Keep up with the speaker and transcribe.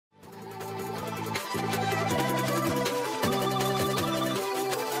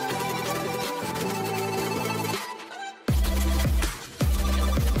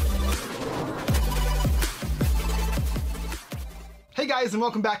guys, and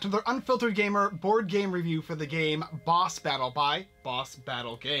welcome back to the Unfiltered Gamer board game review for the game Boss Battle by Boss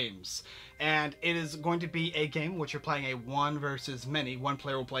Battle Games. And it is going to be a game which you're playing a one versus many. One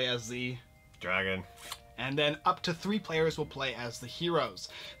player will play as the dragon, and then up to 3 players will play as the heroes.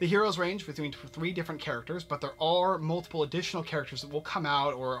 The heroes range between 3 different characters, but there are multiple additional characters that will come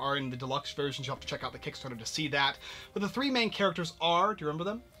out or are in the deluxe versions. You'll have to check out the Kickstarter to see that. But the 3 main characters are, do you remember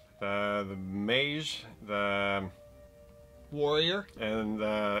them? the mage, the warrior, and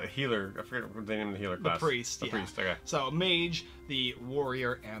the healer. I forget what the name of the healer class. The priest. The priest, okay. So mage, the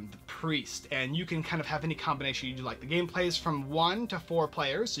warrior, and the priest. And you can kind of have any combination you do like. The game plays from 1 to 4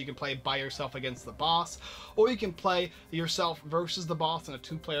 players, so you can play by yourself against the boss, or you can play yourself versus the boss in a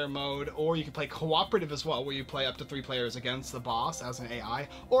 2-player mode, or you can play cooperative as well, where you play up to 3 players against the boss as an AI,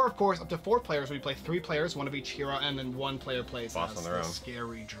 or of course up to 4 players, where you play 3 players, 1 of each hero, and then 1 player plays boss as on their own.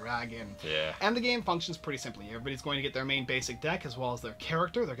 Scary dragon. Yeah. And the game functions pretty simply. Everybody's going to get their main basic deck as well as their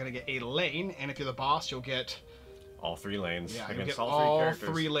character. They're going to get a lane, and if you're the boss, you'll get all 3 lanes. Yeah, against you'll get all 3 characters.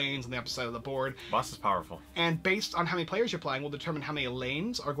 3 lanes on the upper side of the board. Boss is powerful. And based on how many players you're playing will determine how many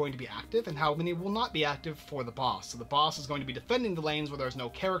lanes are going to be active and how many will not be active for the boss. So the boss is going to be defending the lanes where there's no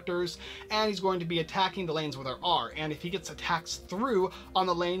characters, and he's going to be attacking the lanes where there are. And if he gets attacks through on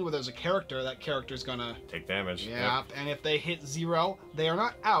the lane where there's a character, that character's gonna take damage. Yeah, yep. And if they hit 0, they are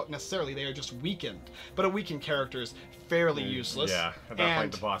not out necessarily, they are just weakened. But a weakened character is fairly useless. Yeah, at that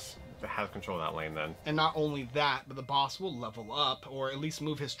point the boss has control of that lane then. And not only that, but the boss will level up, or at least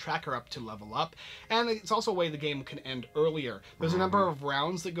move his tracker up to level up. And it's also a way the game can end earlier. There's a number of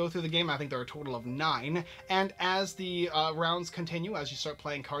rounds that go through the game. I think there are a total of 9. And as the rounds continue, as you start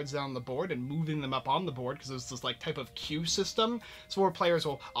playing cards down the board and moving them up on the board, because there's this like type of queue system, so where players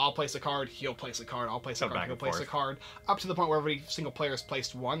will, I'll place a card, he'll place a card, I'll place a card, he'll place a card, up to the point where every single player has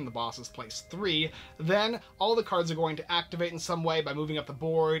placed 1, the boss has placed 3. Then all the cards are going to activate in some way by moving up the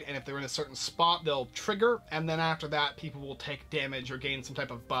board, and if they're in a certain spot, they'll trigger, and then after that, people will take damage or gain some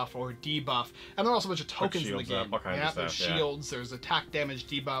type of buff or debuff. And there are also a bunch of tokens in the game. There's shields, there's attack damage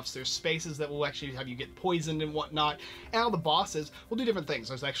debuffs, there's spaces that will actually have you get poisoned and whatnot. And all the bosses will do different things.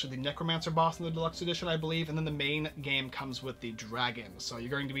 There's actually the Necromancer boss in the Deluxe Edition, I believe, and then the main game comes with the Dragon. So you're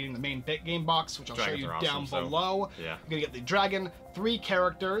going to be in the main bit game box, which I'll show you down below. Yeah. You're going to get the Dragon, 3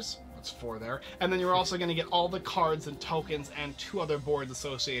 characters, 4 there, and then you're also going to get all the cards and tokens and 2 other boards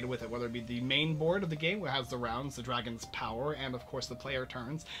associated with it, whether it be the main board of the game, where it has the rounds, the dragon's power, and of course the player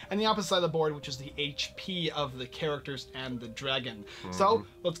turns, and the opposite side of the board, which is the HP of the characters and the dragon. So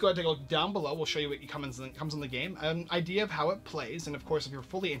let's go ahead and take a look down below. We'll show you what comes in the game, an idea of how it plays, and of course if you're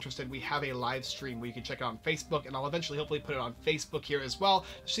fully interested, we have a live stream where you can check it out on Facebook, and I'll eventually hopefully put it on Facebook here as well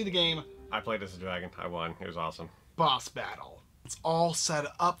to see the game. I played as a dragon. I won. It was awesome. Boss Battle. It's all set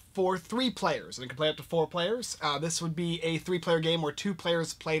up for 3 players, and it can play up to 4 players. This would be a 3-player game where 2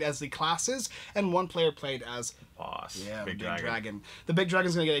 players played as the classes and 1 player played as boss. Yeah, Big Dragon. The Big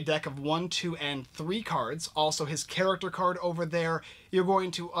Dragon's going to get a deck of 1, 2, and 3 cards. Also, his character card over there. You're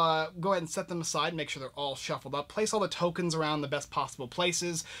going to go ahead and set them aside, make sure they're all shuffled up. Place all the tokens around the best possible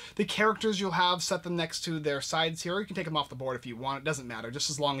places. The characters you'll have, set them next to their sides here. You can take them off the board if you want. It doesn't matter, just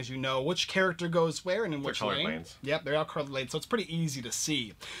as long as you know which character goes where and in which lane. Lanes. Yep, they're all colored lanes, so it's pretty easy to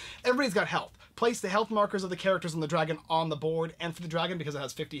see. Everybody's got health. Place the health markers of the characters on the dragon on the board, and for the dragon, because it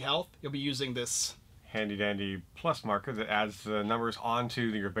has 50 health, you'll be using this handy dandy plus marker that adds the numbers onto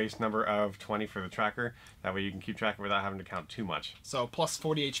your base number of 20 for the tracker. That way you can keep track without having to count too much. So plus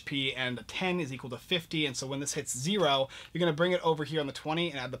 40 HP and 10 is equal to 50, and so when this hits 0, you're going to bring it over here on the 20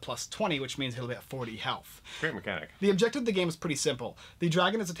 and add the plus 20, which means it'll be at 40 health. Great mechanic. The objective of the game is pretty simple. The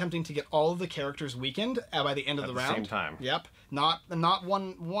dragon is attempting to get all of the characters weakened by the end of the round. At the same time. Yep. Not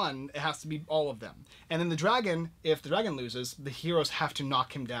one, it has to be all of them. And then the dragon, if the dragon loses, the heroes have to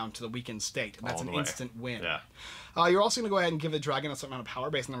knock him down to the weakened state, and that's an instant win. Yeah. You're also going to go ahead and give the dragon a certain amount of power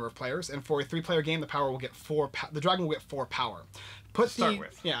based on the number of players, and for a 3-player game, the dragon will get 4 power. Put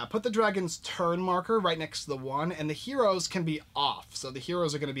the dragon's turn marker right next to the 1, and the heroes can be off. So the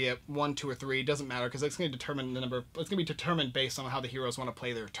heroes are going to be at 1, 2, or 3. Doesn't matter, because it's going to determine the number. It's going to be determined based on how the heroes want to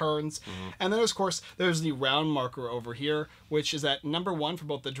play their turns. And then, of course, there's the round marker over here, which is at number 1 for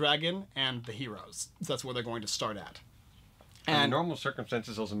both the dragon and the heroes. So that's where they're going to start at. And in normal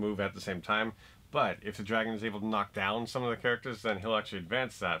circumstances, they'll move at the same time. But if the dragon is able to knock down some of the characters, then he'll actually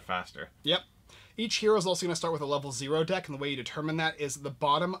advance that faster. Yep. Each hero is also going to start with a level 0 deck, and the way you determine that is the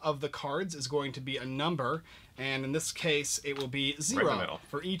bottom of the cards is going to be a number, and in this case it will be 0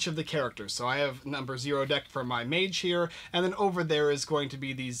 for each of the characters. So I have number 0 deck for my mage here, and then over there is going to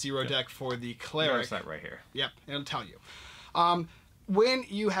be the 0 deck for the cleric. Notice that right here. Yep, it'll tell you. When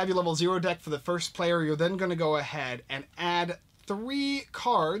you have your level 0 deck for the first player, you're then going to go ahead and add 3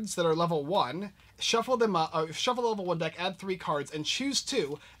 cards that are level 1, shuffle them up, shuffle the level 1 deck, add 3 cards, and choose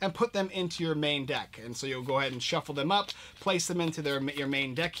 2, and put them into your main deck. And so you'll go ahead and shuffle them up, place them into your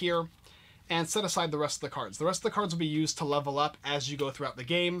main deck here, and set aside the rest of the cards. The rest of the cards will be used to level up as you go throughout the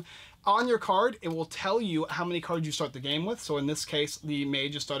game. On your card, it will tell you how many cards you start the game with. So in this case, the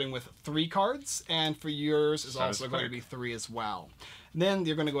mage is starting with 3 cards, and for yours is also going to be 3 as well. Then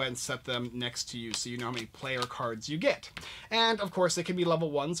you're going to go ahead and set them next to you so you know how many player cards you get. And of course, they can be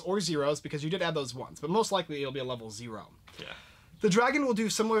level 1s or 0s because you did add those 1s, but most likely it'll be a level 0. Yeah. The dragon will do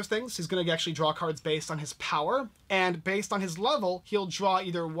similar things. He's going to actually draw cards based on his power, and based on his level, he'll draw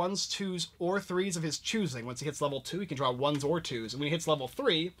either 1s, 2s, or 3s of his choosing. Once he hits level 2, he can draw 1s or 2s, and when he hits level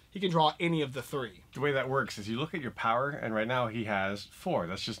 3, he can draw any of the 3. The way that works is you look at your power, and right now he has 4.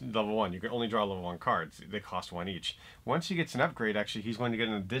 That's just level 1. You can only draw level 1 cards. They cost 1 each. Once he gets an upgrade, actually, he's going to get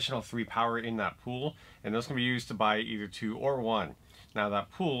an additional 3 power in that pool, and those can be used to buy either 2 or 1. Now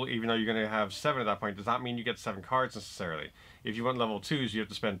that pool, even though you're going to have 7 at that point, does not mean you get 7 cards necessarily. If you want level 2s, you have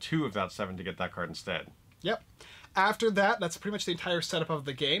to spend 2 of that 7 to get that card instead. Yep. After that, that's pretty much the entire setup of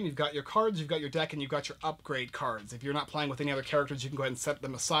the game. You've got your cards, you've got your deck, and you've got your upgrade cards. If you're not playing with any other characters, you can go ahead and set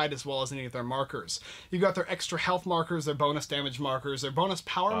them aside as well as any of their markers. You've got their extra health markers, their bonus damage markers, their bonus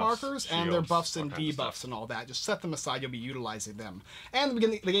power markers, and their buffs and debuffs and all that. Just set them aside, you'll be utilizing them. And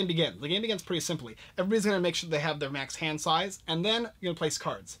the game begins. The game begins pretty simply. Everybody's going to make sure they have their max hand size, and then you're going to place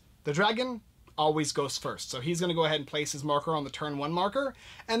cards. The dragon always goes first. So he's going to go ahead and place his marker on the turn 1 marker,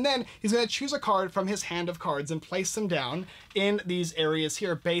 and then he's going to choose a card from his hand of cards and place them down in these areas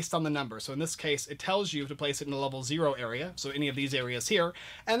here based on the number. So in this case, it tells you to place it in the level 0 area, so any of these areas here,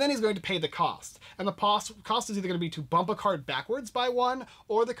 and then he's going to pay the cost. And the cost is either going to be to bump a card backwards by 1,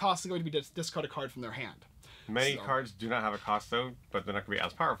 or the cost is going to be to discard a card from their hand. Many cards do not have a cost, though, but they're not going to be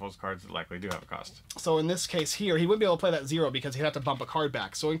as powerful as cards that likely do have a cost. So in this case here, he wouldn't be able to play that 0 because he'd have to bump a card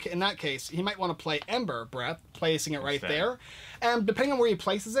back. So in that case, he might want to play Ember Breath, placing it right there. And depending on where he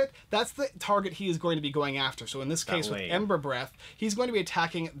places it, that's the target he is going to be going after. So in this case with Ember Breath, he's going to be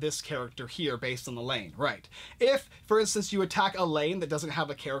attacking this character here based on the lane. Right. If, for instance, you attack a lane that doesn't have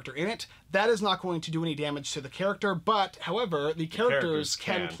a character in it, that is not going to do any damage to the character, but, however, the characters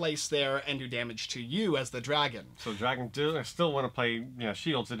can place there and do damage to you as the dragon. So dragon still want to play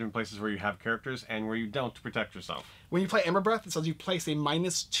shields in places where you have characters and where you don't to protect yourself. When you play Ember Breath, it says you place a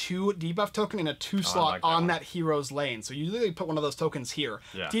 -2 debuff token in a 2 slot on that hero's lane. So you literally put one of those tokens here.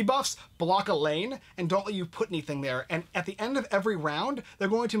 Yeah. Debuffs block a lane and don't let you put anything there. And at the end of every round, they're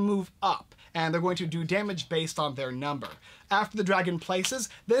going to move up, and they're going to do damage based on their number. After the dragon places,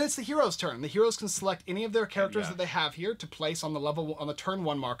 then it's the hero's turn. The heroes can select any of their characters that they have here to place on the turn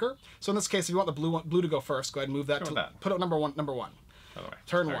 1 marker. So in this case, if you want the blue to go first, go ahead and move that put out number one. By the way,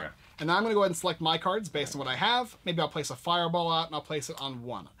 turn 1. And now I'm going to go ahead and select my cards based on what I have. Maybe I'll place a fireball out and I'll place it on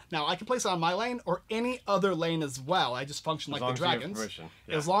 1. Now, I can place it on my lane or any other lane as well. I just function like the dragons.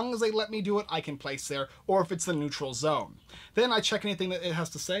 As long as they let me do it, I can place there, or if it's the neutral zone. Then I check anything that it has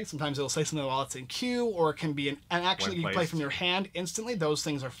to say. Sometimes it'll say something while it's in queue, or it can be and actually you play from your hand instantly. Those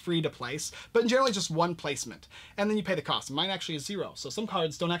things are free to place, but generally just 1 placement. And then you pay the cost. Mine actually is 0, so some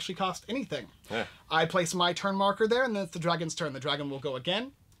cards don't actually cost anything. Yeah. I place my turn marker there, and then it's the dragon's turn. The dragon will go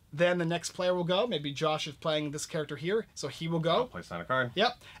again. Then the next player will go. Maybe Josh is playing this character here, so he will go. I'll place down a card.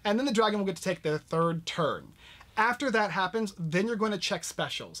 Yep. And then the dragon will get to take their 3rd turn. After that happens, then you're going to check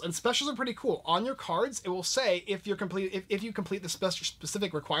specials. And specials are pretty cool. On your cards, it will say if you complete the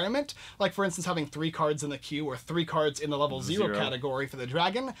specific requirement, like for instance having 3 cards in the queue or 3 cards in the level 0 category for the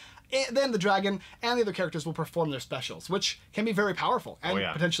dragon, then the dragon and the other characters will perform their specials, which can be very powerful and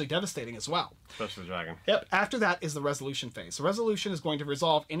potentially devastating as well. Especially the dragon. Yep. After that is the resolution phase. The resolution is going to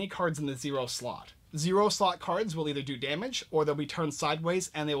resolve any cards in the 0 slot. 0 slot cards will either do damage or they'll be turned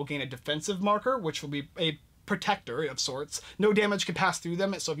sideways and they will gain a defensive marker, which will be a protector of sorts. No damage can pass through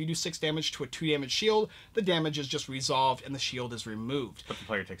them, so if you do 6 damage to a 2 damage shield, the damage is just resolved and the shield is removed. But the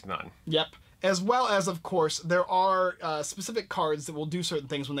player takes none. Yep. As well as, of course, there are specific cards that will do certain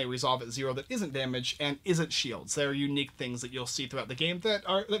things when they resolve at 0 that isn't damage and isn't shields. They're unique things that you'll see throughout the game that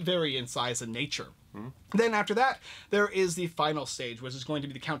vary in size and nature. Then after that, there is the final stage, which is going to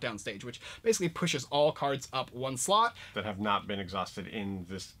be the countdown stage, which basically pushes all cards up 1 slot. That have not been exhausted in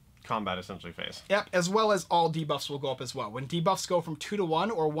this combat essentially phase. Yep, as well as all debuffs will go up as well. When debuffs go from 2 to 1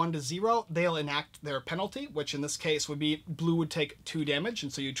 or 1 to 0, they'll enact their penalty, which in this case would be blue would take 2 damage,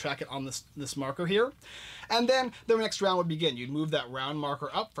 and so you track it on this marker here. And then the next round would begin. You'd move that round marker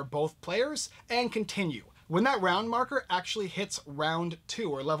up for both players and continue. When that round marker actually hits round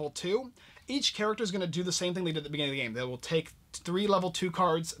 2 or level 2, each character is going to do the same thing they did at the beginning of the game. They will take 3 level 2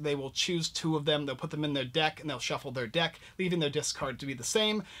 cards. They will choose 2 of them. They'll put them in their deck, and they'll shuffle their deck, leaving their discard to be the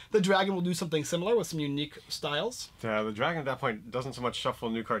same. The dragon will do something similar with some unique styles. The dragon at that point doesn't so much shuffle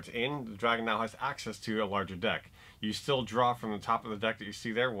new cards in. The dragon now has access to a larger deck. You still draw from the top of the deck that you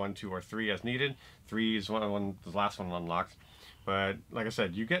see there, 1, 2, or 3 as needed. 3 is the last one unlocked. But like I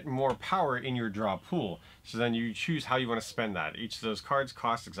said, you get more power in your draw pool. So then you choose how you want to spend that. Each of those cards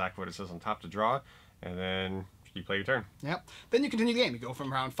costs exactly what it says on top to draw, and then you play your turn. Yep. Then you continue the game. You go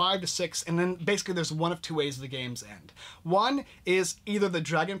from round 5 to 6, and then basically there's one of 2 ways the games end. One is either the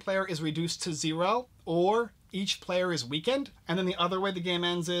dragon player is reduced to 0, or each player is weakened, and then the other way the game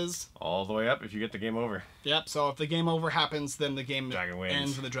ends is... all the way up if you get the game over. Yep, so if the game over happens, then the game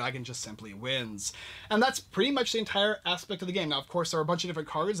ends and the dragon just simply wins. And that's pretty much the entire aspect of the game. Now, of course, there are a bunch of different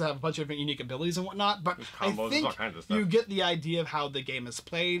cards that have a bunch of different unique abilities and whatnot, but I think all kinds of stuff. You get the idea of how the game is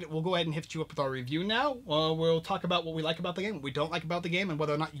played. We'll go ahead and hit you up with our review now. We'll talk about what we like about the game, what we don't like about the game, and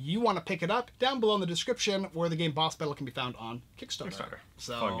whether or not you want to pick it up down below in the description where the game boss battle can be found on Kickstarter.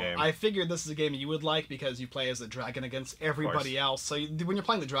 So fun game. I figured this is a game you would like because you play as a dragon against everybody else. So when you're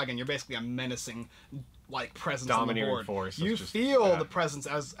playing the dragon, you're basically a menacing presence on the board. Force. You feel the presence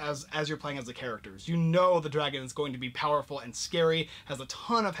as you're playing as the characters. You know the dragon is going to be powerful and scary, has a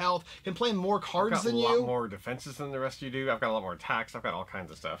ton of health, can play more cards than you. I've got a lot more defenses than the rest of you do. I've got a lot more attacks. I've got all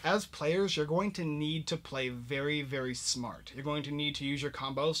kinds of stuff. As players, you're going to need to play very, very smart. You're going to need to use your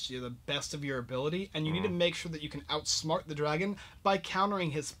combos to the best of your ability, and you need to make sure that you can outsmart the dragon by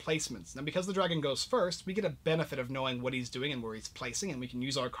countering his placements. Now, because the dragon goes first, we get a benefit of knowing what he's doing and where he's placing, and we can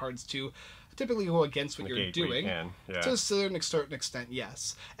use our cards to typically go against what you're doing. To a certain extent,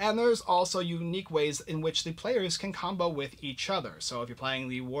 yes. And there's also unique ways in which the players can combo with each other. So if you're playing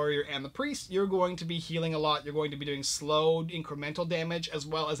the warrior and the priest, you're going to be healing a lot. You're going to be doing slow, incremental damage, as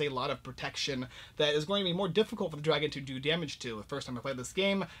well as a lot of protection that is going to be more difficult for the dragon to do damage to. The first time I played this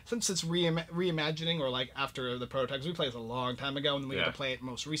game, since it's reimagining, or after the prototypes, we played this a long time ago, and we got to play it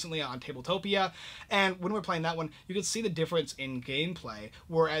most recently on Tabletopia. And when we're playing that one, you can see the difference in gameplay,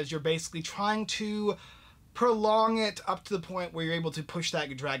 whereas you're basically trying to prolong it up to the point where you're able to push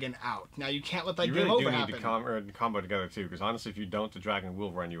that dragon out. Now, you can't let that game over happen. You really do need to combo together, too, because honestly, if you don't, the dragon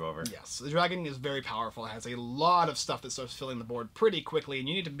will run you over. Yes, the dragon is very powerful. It has a lot of stuff that starts filling the board pretty quickly, and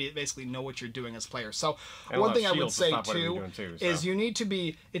you need to basically know what you're doing as players. So, one thing I would say, too, is you need to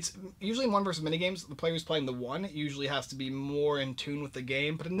be... It's usually in 1 versus many games, the player who's playing the 1 usually has to be more in tune with the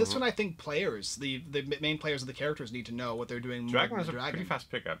game, but in this one, I think players, the main players of the characters, need to know what they're doing more than the dragon. Dragon is a pretty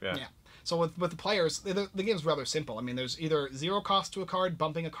fast pickup, yeah. So with the players, the game's rather simple. I mean, there's either 0 cost to a card,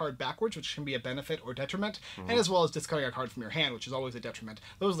 bumping a card backwards, which can be a benefit or detriment, and as well as discarding a card from your hand, which is always a detriment.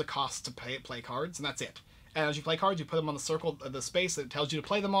 Those are the costs to play cards, and that's it. And as you play cards, you put them on the circle, the space that tells you to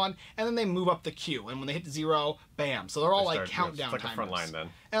play them on, and then they move up the queue. And when they hit 0, bam. So they're all countdown timers. It's like a front line then.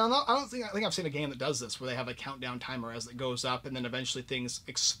 And I think I've seen a game that does this, where they have a countdown timer as it goes up, and then eventually things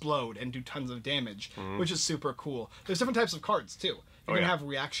explode and do tons of damage, which is super cool. There's different types of cards too. You can have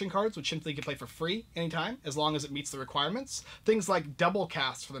reaction cards, which simply you can play for free anytime, as long as it meets the requirements. Things like double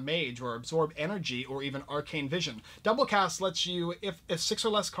cast for the mage, or absorb energy, or even arcane vision. Double cast lets you, if 6 or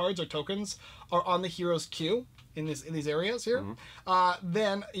less cards or tokens are on the hero's queue in these areas here,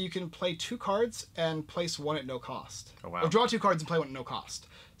 then you can play 2 cards and place 1 at no cost. Oh, wow. Or draw 2 cards and play 1 at no cost.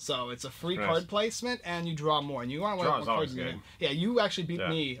 So it's a free card placement, and you draw more. And you want to know what cards you get. Yeah, you actually beat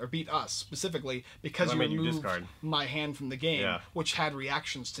me, or beat us specifically, because you removed my hand from the game, which had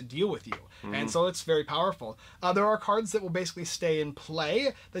reactions to deal with you. And so it's very powerful. There are cards that will basically stay in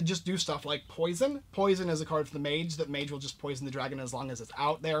play that just do stuff like poison. Poison is a card for the mage. That mage will just poison the dragon as long as it's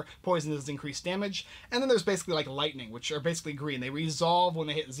out there. Poison is increased damage. And then there's basically like lightning, which are basically green. They resolve when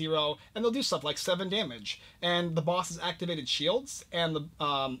they hit 0, and they'll do stuff like 7 damage. And the boss has activated shields, and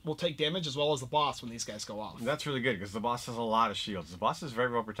the will take damage as well as the boss when these guys go off. That's really good, because the boss has a lot of shields. The boss is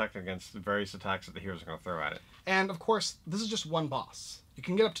very well protected against the various attacks that the heroes are going to throw at it. And of course, this is just one boss. You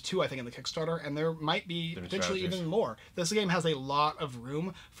can get up to 2, I think, in the Kickstarter, and there might be potentially even more. This game has a lot of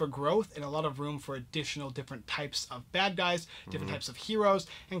room for growth and a lot of room for additional different types of bad guys, different types of heroes,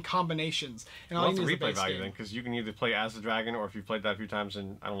 and combinations. And all you need is the replay value then, because you can either play as the dragon, or if you've played that a few times,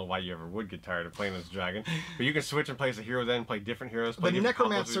 and I don't know why you ever would get tired of playing as the dragon, but you can switch and play as a hero then, play different heroes. Play the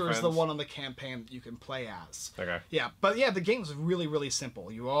Necromancer is the one on the campaign that you can play as. Okay. Yeah, but yeah, the game's really, really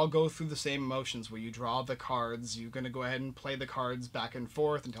simple. You all go through the same motions where you draw the cards, you're going to go ahead and play the cards back and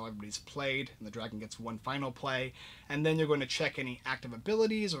forth until everybody's played, and the dragon gets one final play. And then you're going to check any active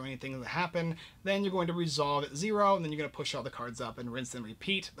abilities or anything that happen. Then you're going to resolve at 0, and then you're going to push all the cards up and rinse and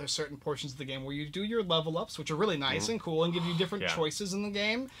repeat. There's certain portions of the game where you do your level ups, which are really nice and cool, and give you different choices in the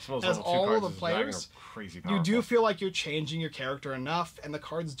game. As all of the players, you do feel like you're changing your character enough, and the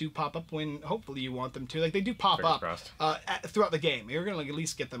cards do pop up when hopefully you want them to. Like, they do pop up throughout the game. You're going to at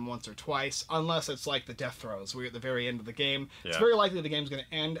least get them once or twice, unless it's like the death throws, where you're at the very end of the game. It's very likely the game's going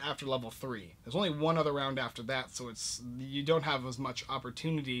to end after level 3. There's only one other round after that, so you don't have as much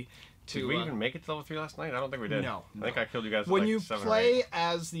opportunity to... Did we even make it to level 3 last night? I don't think we did. No. I think I killed you guys when like you 7 play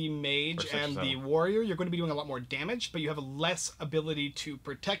as the mage and the warrior, you're going to be doing a lot more damage, but you have less ability to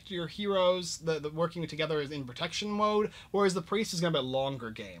protect your heroes. The working together is in protection mode, whereas the priest is going to be a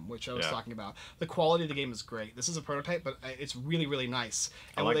longer game, which I was talking about. The quality of the game is great. This is a prototype, but it's really, really nice.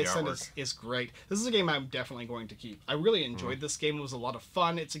 And what they send us is great. This is a game I'm definitely going to keep. I really enjoyed this game. It was a lot of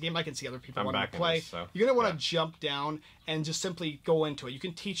fun. It's a game I can see other people wanting to play. You're going to want to jump down and just simply go into it. You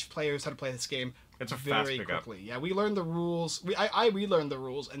can teach players how to play this game very quickly. Yeah, we learned the rules. I relearned the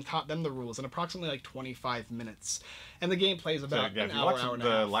rules and taught them the rules in approximately like 25 minutes. And the game plays about an hour, hour and a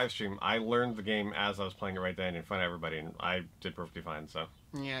half. The live stream, I learned the game as I was playing it right then in front of everybody, and I did perfectly fine, so...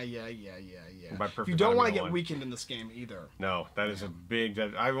 Yeah. You don't want to get weakened in this game either. No, that is a big...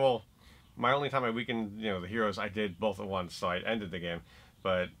 My only time I weakened, the heroes, I did both at once, so I ended the game.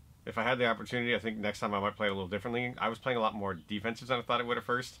 But if I had the opportunity, I think next time I might play it a little differently. I was playing a lot more defensive than I thought it would at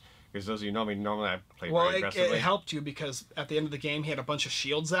first. Because those of you know me, normally I play very aggressively. Well, it helped you because at the end of the game, he had a bunch of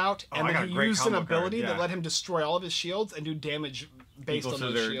shields out, and then he used an ability that let him destroy all of his shields and do damage based on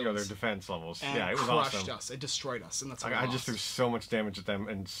those shields. Their defense levels. And it was crushed awesome. us. It destroyed us, and that's I just threw so much damage at them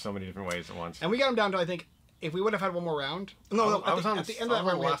in so many different ways at once. And we got him down to, I think, if we would have had one more round... No, at the end of that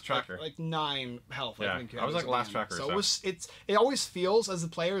round, we had like 9 health. Yeah, I was like last tracker. So it always feels, as the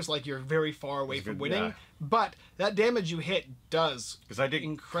players, like you're very far away from winning. But that damage you hit does... Because I did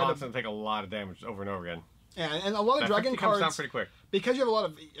constantly take a lot of damage over and over again. Yeah, and a lot of dragon cards... comes down pretty quick. Because you have a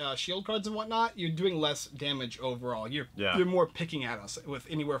lot of shield cards and whatnot, you're doing less damage overall. You're more picking at us with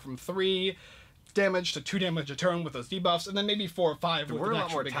anywhere from 3... damage to 2 damage a turn with those debuffs, and then maybe 4 or 5 there with were an a lot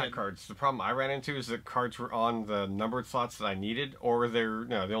extra more big attack hit. cards. The problem I ran into is that cards were on the numbered slots that I needed, or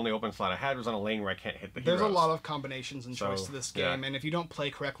the only open slot I had was on a lane where I can't hit the heroes. There's a lot of combinations and choice to this game, and if you don't play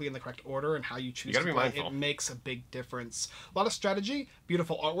correctly in the correct order and how you choose to play, it makes a big difference. A lot of strategy,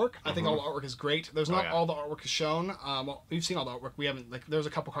 beautiful artwork. I think all the artwork is great. There's not all the artwork is shown. Well, we've seen all the artwork. We haven't, there's a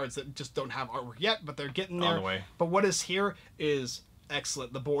couple cards that just don't have artwork yet, but they're getting there. On the way. But what is here is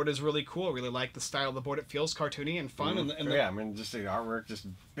excellent. The board is really cool. I really like the style of the board. It feels cartoony and fun. I mean, just the artwork, just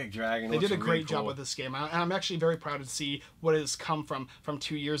big dragon. They did a great job with this game, and I'm actually very proud to see what has come from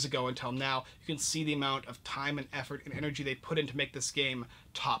 2 years ago until now. You can see the amount of time and effort and energy they put in to make this game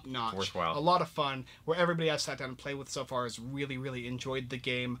top notch. Worthwhile. A lot of fun. Where everybody I've sat down and played with so far has really, really enjoyed the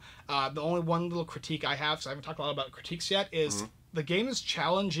game. The only one little critique I have, so I haven't talked a lot about critiques yet, is the game is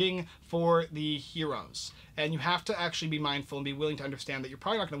challenging for the heroes. And you have to actually be mindful and be willing to understand that you're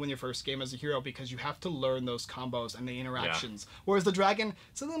probably not going to win your first game as a hero because you have to learn those combos and the interactions. Whereas the dragon,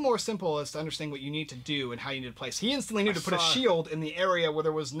 it's a little more simple as to understanding what you need to do and how you need to place. He instantly knew to put a shield in the area where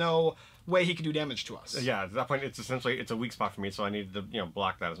there was no way he could do damage to us. Yeah, at that point, it's a weak spot for me, so I needed to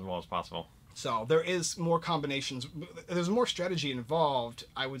block that as well as possible. So there is more combinations. There's more strategy involved,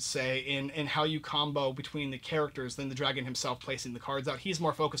 I would say, in how you combo between the characters than the dragon himself placing the cards out. He's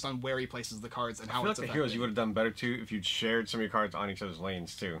more focused on where he places the cards and how it's effective. The heroes you would have done better too if you'd shared some of your cards on each other's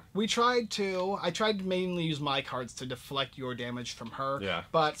lanes too. We tried to. I tried to mainly use my cards to deflect your damage from her. Yeah.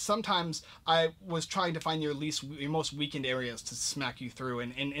 But sometimes I was trying to find your most weakened areas to smack you through,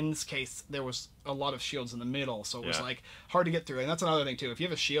 and in this case there was a lot of shields in the middle, so it was like hard to get through. And that's another thing too. If you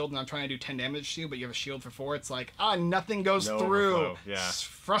have a shield and I'm trying to do 10 damage to you, but you have a shield for 4, it's like nothing goes through. It's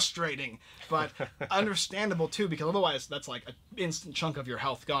frustrating, but understandable too, because otherwise that's like an instant chunk of your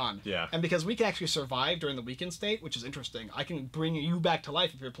health gone. Yeah. And because we can actually survive during the weakened state, which is interesting, I can bring you back to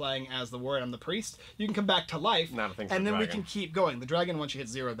life if you're playing as the warrior. I'm the priest. You can come back to life, and then we can keep going. The dragon, once you hit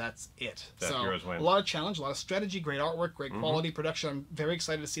 0, that's it. So a lot of challenge, a lot of strategy, great artwork, great quality production. I'm very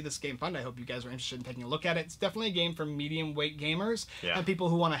excited to see this game fun. I hope you guys are interested in taking a look at it. It's definitely a game for medium weight gamers and people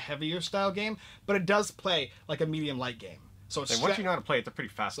who want a heavier style game, but it does play like a medium light game. So it's once you know how to play, it's a pretty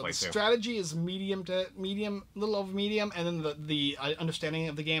fast play too. The strategy is medium to medium, a little over medium, and then the understanding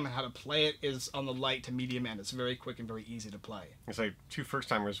of the game and how to play it is on the light to medium end. It's very quick and very easy to play. It's like 2 first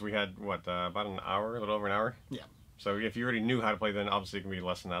timers. We had about an hour, a little over an hour. Yeah. So if you already knew how to play, then obviously it can be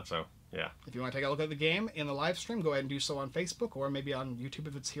less than that. So Yeah. If you want to take a look at the game in the live stream, go ahead and do so on Facebook or maybe on YouTube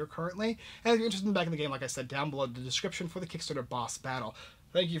if it's here currently. And if you're interested in back in the game, like I said, down below the description for the Kickstarter boss battle.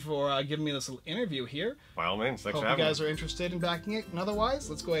 Thank you for giving me this little interview here. By all means, thanks for having me. Hope you guys me. are interested in backing it. And otherwise,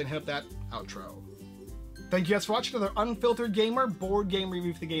 let's go ahead and hit up that outro. Thank you guys for watching another Unfiltered Gamer board game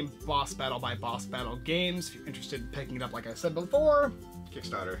review for the game Boss Battle by Boss Battle Games. If you're interested in picking it up, like I said before,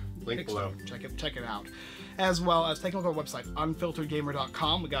 Kickstarter. Link below. Check it out. As well as taking a look at our website,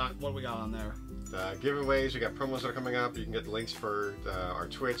 unfilteredgamer.com. What do we got on there? Giveaways, we got promos that are coming up. You can get the links for our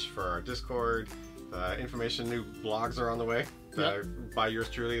Twitch, for our Discord, information, new blogs are on the way. By yours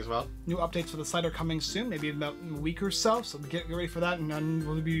truly as well. New updates for the site are coming soon, maybe in about a week or so. So get ready for that, and then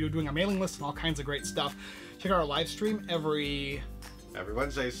we'll be doing a mailing list and all kinds of great stuff. Check out our live stream every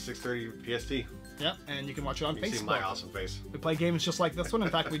Wednesday, 6:30 PST. Yep, and you can watch it on you Facebook. can see my awesome face. We play games just like this one. In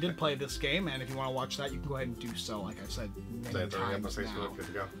fact, we did play this game, and if you want to watch that, you can go ahead and do so. Like I've said many times now. Good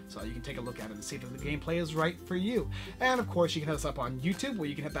to go. So you can take a look at it and see if the gameplay is right for you. And of course, you can hit us up on YouTube, where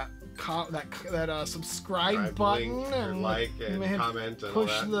you can hit that subscribe button and like and comment and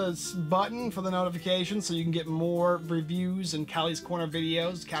push all that. the button for the notifications, so you can get more reviews and Callie's Corner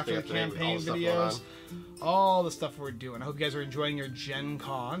videos, Capture the Campaign videos. All the stuff we're doing. I hope you guys are enjoying your Gen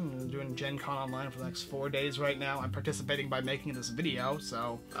Con. I'm doing Gen Con online for the next 4 days right now. I'm participating by making this video,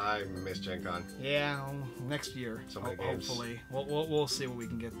 so... I miss Gen Con. Yeah, next year. So many games. Hopefully. We'll see what we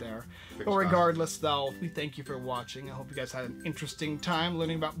can get there. Fingers But regardless, though, we thank you for watching. I hope you guys had an interesting time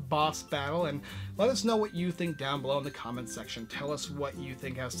learning about Boss Battle, and let us know what you think down below in the comments section. Tell us what you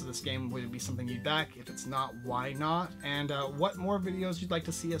think as to this game. Would it be something you'd back? If it's not, why not? And what more videos you'd like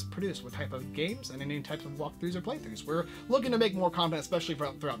to see us produce. What type of games and any types of walkthroughs or playthroughs. We're looking to make more content, especially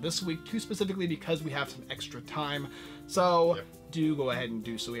throughout this week, too specifically because we have some extra time. So do go ahead and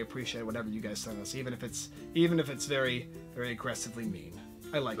do so. We appreciate whatever you guys send us, even if it's very, very aggressively mean.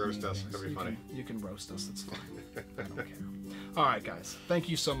 I like roast mean us. things. It'll be funny. You can roast us. It's fine. I don't care. All right, guys. Thank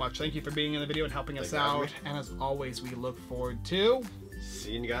you so much. Thank you for being in the video and helping us out. And as always, we look forward to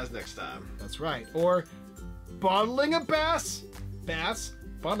seeing you guys next time. That's right. Or bottling a bass.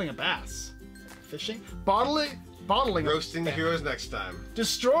 Bottling a bass. Fishing? Bottling roasting the heroes next time.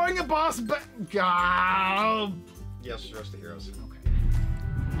 Destroying a boss. Yes, roast the heroes.